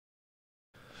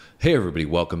Hey everybody,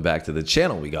 welcome back to the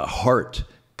channel. We got Heart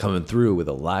coming through with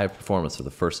a live performance for the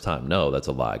first time. No, that's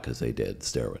a lie because they did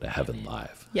Stairway to Heaven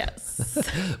live. Yes.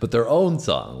 But their own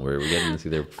song, where we're getting to see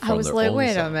their I was like,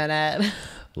 wait a minute.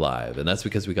 Live, and that's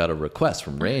because we got a request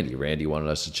from Randy. Randy wanted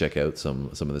us to check out some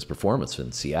of this performance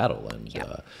in Seattle, and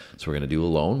so we're gonna do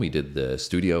Alone. We did the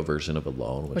studio version of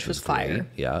Alone, which was great. fire.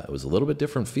 Yeah, it was a little bit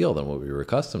different feel than what we were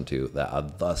accustomed to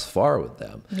thus far with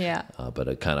them. Yeah, but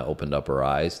it kind of opened up our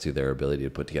eyes to their ability to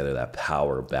put together that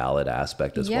power ballad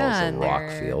aspect as well as the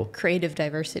rock feel, creative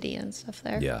diversity and stuff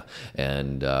there. Yeah,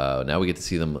 and now we get to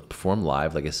see them perform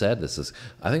live. Like I said, this is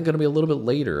I think going to be a little bit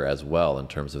later as well in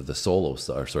terms of the solo,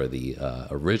 or sorry, the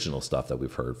original stuff that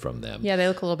we've heard from them. Yeah, they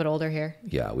look a little bit older here.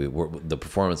 Yeah, the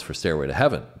performance for Stairway to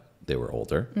Heaven, they were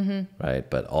older, right?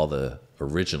 But all the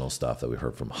original stuff that we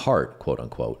heard from Heart, quote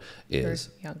unquote, is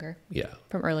younger. Yeah,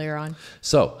 from earlier on.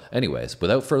 So, anyways,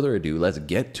 without further ado, let's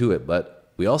get to it.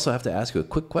 But we also have to ask you a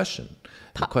quick question.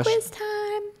 Pop quiz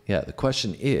time. Yeah, the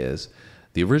question is: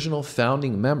 the original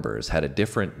founding members had a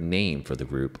different name for the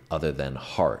group other than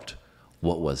Heart.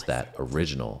 What was that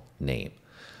original name?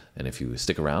 And if you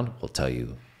stick around, we'll tell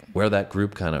you where that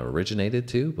group kind of originated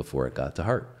to before it got to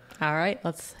Heart. All right,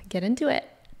 let's get into it.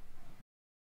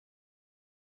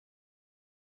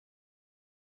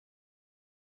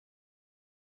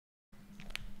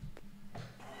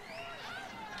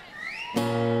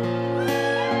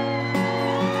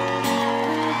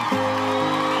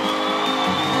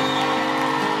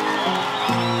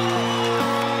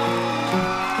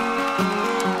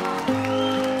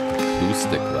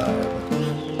 Acoustic Live.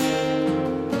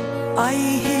 I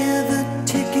hear the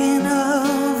ticking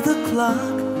of the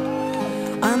clock.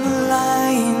 I'm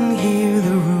lying here,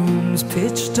 the room's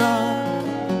pitch dark.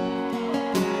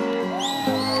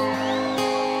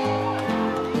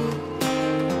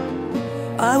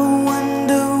 I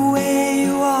wonder where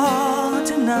you are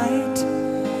tonight.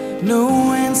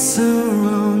 No answer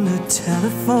on the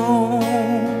telephone.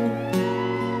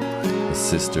 The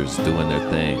sisters doing their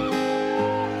thing.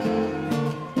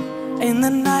 And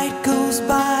the night goes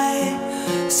by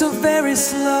so very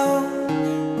slow.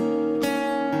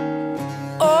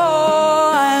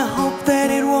 Oh, I hope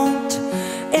that it won't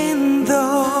end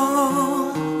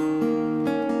though.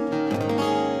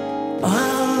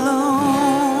 Alone.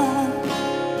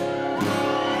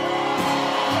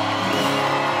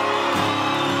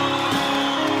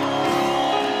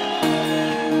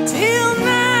 Till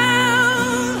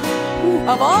now,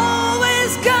 I've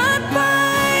always got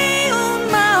by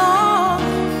on my own.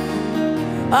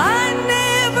 I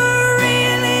never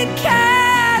really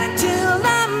cared until I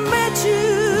met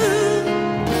you.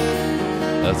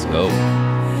 Let's go.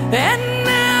 And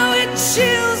now it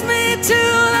chills me to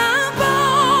the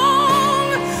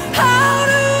bone. How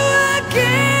do I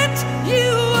get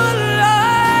you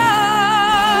alive?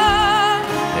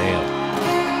 Damn.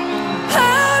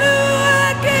 How do I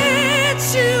get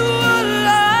you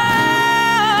alive?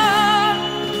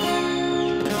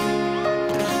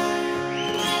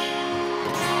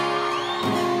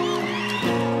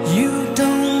 You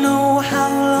don't know how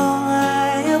long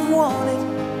I have wanted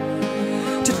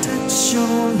to touch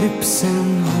your lips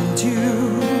and hold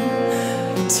you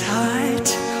tight,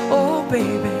 oh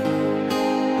baby.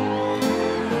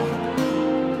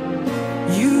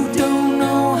 You don't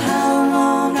know how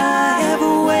long I have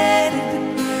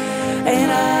waited,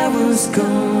 and I was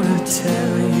gonna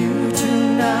tell you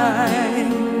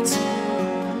tonight.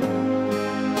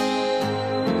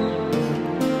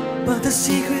 But the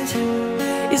secret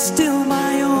is still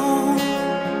my own.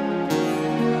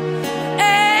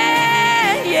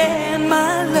 And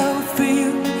my love for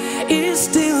you is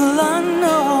still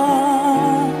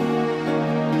unknown.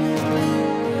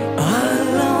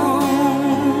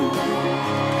 Alone.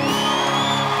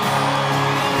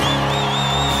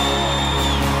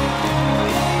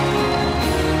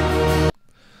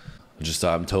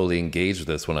 I'm totally engaged with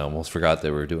this one. I almost forgot they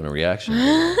were doing a reaction.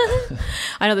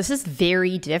 I know this is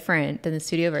very different than the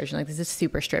studio version. Like this is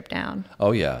super stripped down.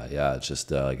 Oh yeah, yeah. It's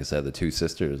just like I said, the two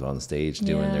sisters on stage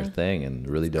doing their thing, and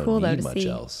really don't cool, need though, much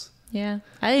else. Yeah,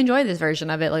 I enjoy this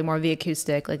version of it, like more of the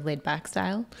acoustic, like laid back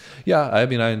style. Yeah, I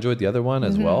mean, I enjoyed the other one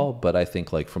as well, but I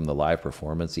think like from the live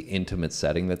performance, the intimate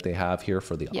setting that they have here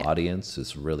for the audience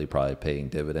is really probably paying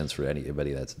dividends for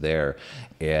anybody that's there,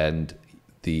 and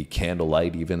the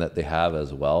candlelight even that they have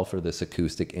as well for this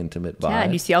acoustic intimate vibe. Yeah,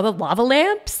 and you see all the lava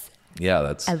lamps. Yeah,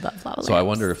 that's. I love lava lamps. So I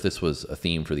wonder if this was a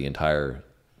theme for the entire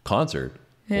concert.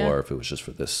 or if it was just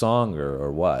for this song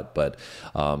or what. But,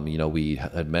 you know, we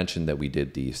had mentioned that we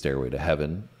did the Stairway to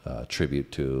Heaven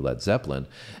tribute to Led Zeppelin.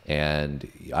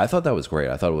 And I thought that was great.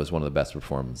 I thought it was one of the best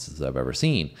performances I've ever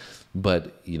seen.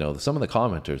 But, you know, some of the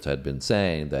commenters had been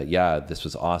saying that, yeah, this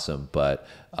was awesome, but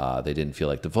they didn't feel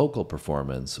like the vocal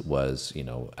performance was, you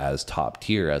know, as top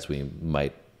tier as we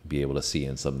might be able to see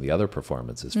in some of the other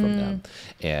performances from them.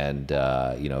 And,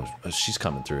 you know, she's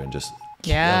coming through and just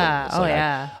yeah. Oh, like,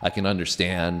 yeah. I can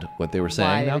understand what they were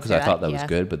saying now because I thought that was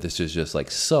good, but this is just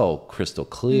like so crystal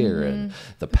clear and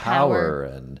the power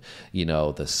and, you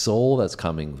know, the soul that's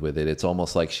coming with it. It's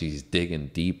almost like she's digging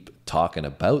deep, talking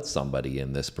about somebody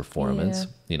in this performance,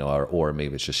 you know, or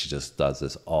maybe it's just she just does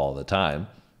this all the time.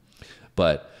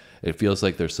 But it feels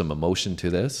like there's some emotion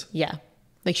to this. Yeah.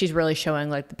 Like she's really showing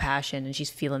like the passion and she's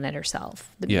feeling it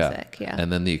herself, the music. Yeah.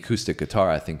 And then the acoustic guitar,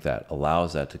 I think that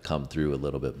allows that to come through a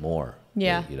little bit more.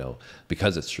 Yeah. You know,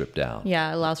 because it's stripped down.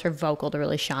 Yeah. It allows her vocal to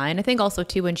really shine. I think also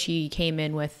too, when she came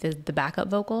in with the backup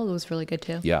vocal, it was really good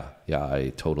too. Yeah. Yeah.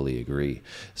 I totally agree.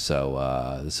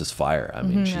 So, this is fire. I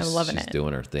mean, she's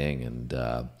doing her thing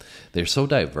and, they're so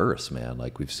diverse, man.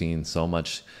 Like we've seen so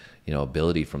much, you know,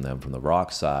 ability from them, from the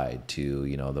rock side to,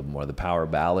 you know, the power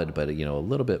ballad, but, you know, a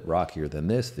little bit rockier than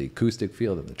this, the acoustic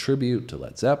feel and the tribute to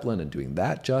Led Zeppelin, and doing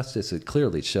that justice, it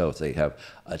clearly shows they have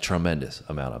a tremendous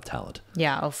amount of talent.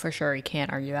 Yeah, oh, for sure. You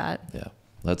can't argue that. Yeah.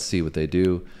 Let's see what they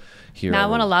do here. Now I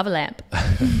want a lava lamp.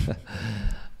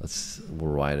 Let's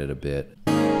rewind it a bit.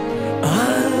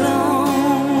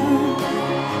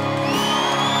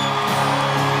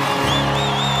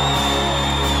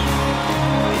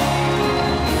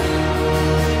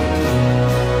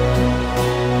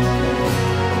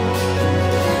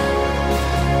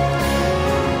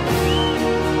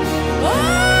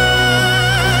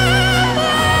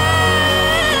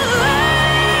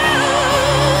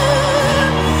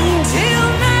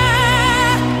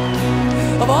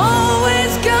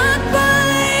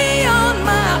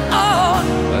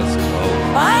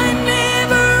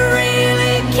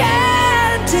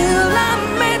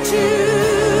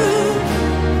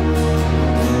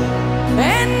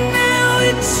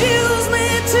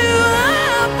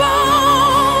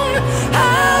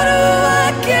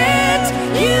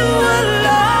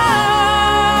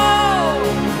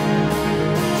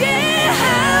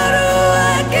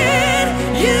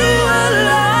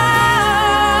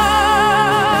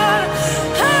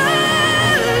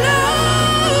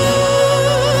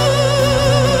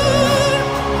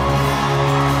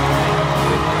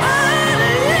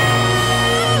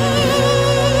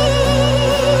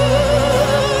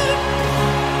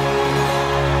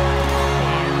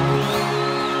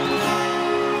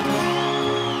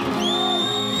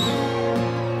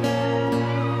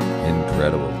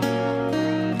 Incredible.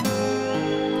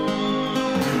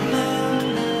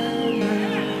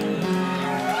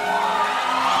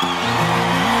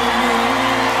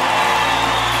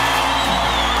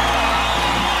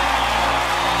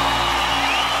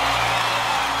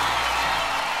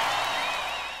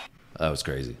 That was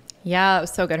crazy. Yeah, it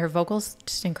was so good. Her vocals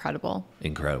just incredible.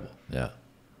 Incredible. Yeah.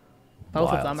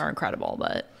 Both of them are incredible,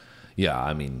 but yeah,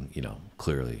 I mean, you know,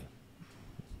 clearly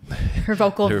her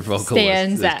vocal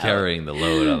stands out. Carrying the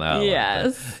load on that one.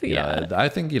 Yes. But, yeah. I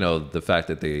think, you know, the fact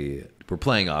that they were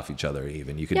playing off each other,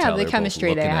 even you could tell the they're chemistry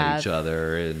both looking they at have. each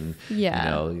other and you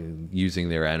know, using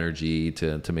their energy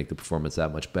to make the performance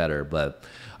that much better. But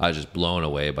I was just blown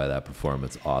away by that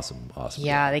performance. Awesome.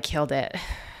 Yeah, they killed it.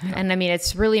 Yeah. And I mean,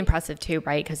 it's really impressive too,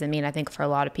 right? Because I mean, I think for a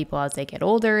lot of people as they get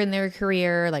older in their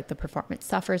career, like the performance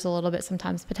suffers a little bit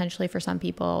sometimes potentially for some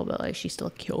people, but like she still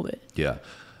killed it. Yeah.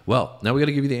 Well, now we got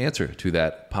to give you the answer to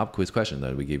that pop quiz question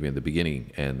that we gave you in the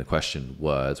beginning. And the question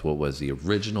was, what was the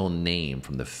original name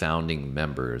from the founding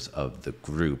members of the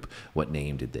group? What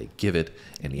name did they give it?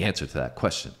 And the answer to that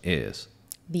question is...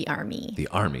 The Army. The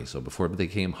Army. So before they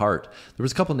became Heart, there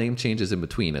was a couple name changes in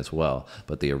between as well,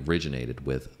 but they originated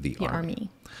with the Army.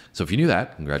 So if you knew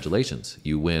that, congratulations.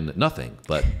 You win nothing,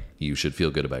 but you should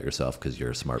feel good about yourself because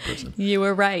you're a smart person. You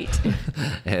were right.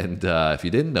 And if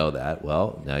you didn't know that,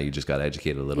 well, now you just got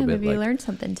educated a little bit. Maybe you learned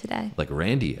something today. Like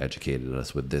Randy educated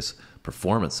us with this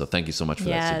performance. So thank you so much for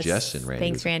that suggestion, Randy.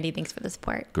 Thanks, Randy. Thanks for the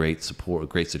support. Great support.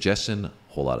 Great suggestion.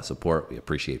 Whole lot of support. We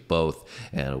appreciate both.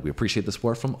 And we appreciate the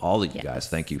support from all of you guys.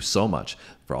 Thank you so much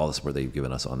for all the support that you've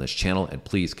given us on this channel. And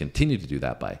please continue to do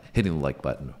that by hitting the like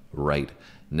button right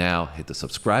now. Hit the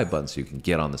subscribe button so you can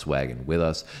get on this wagon with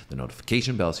us. The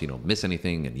notification bell so you don't miss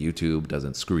anything and YouTube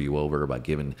doesn't screw you over by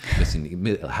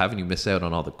having you miss out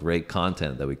on all the great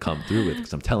content that we come through with.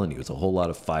 Because I'm telling you, it's a whole lot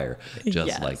of fire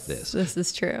just like this. This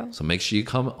is true. So make sure you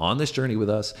come on this journey with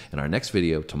us in our next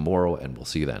video tomorrow, and we'll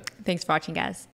see you then. Thanks for watching, guys.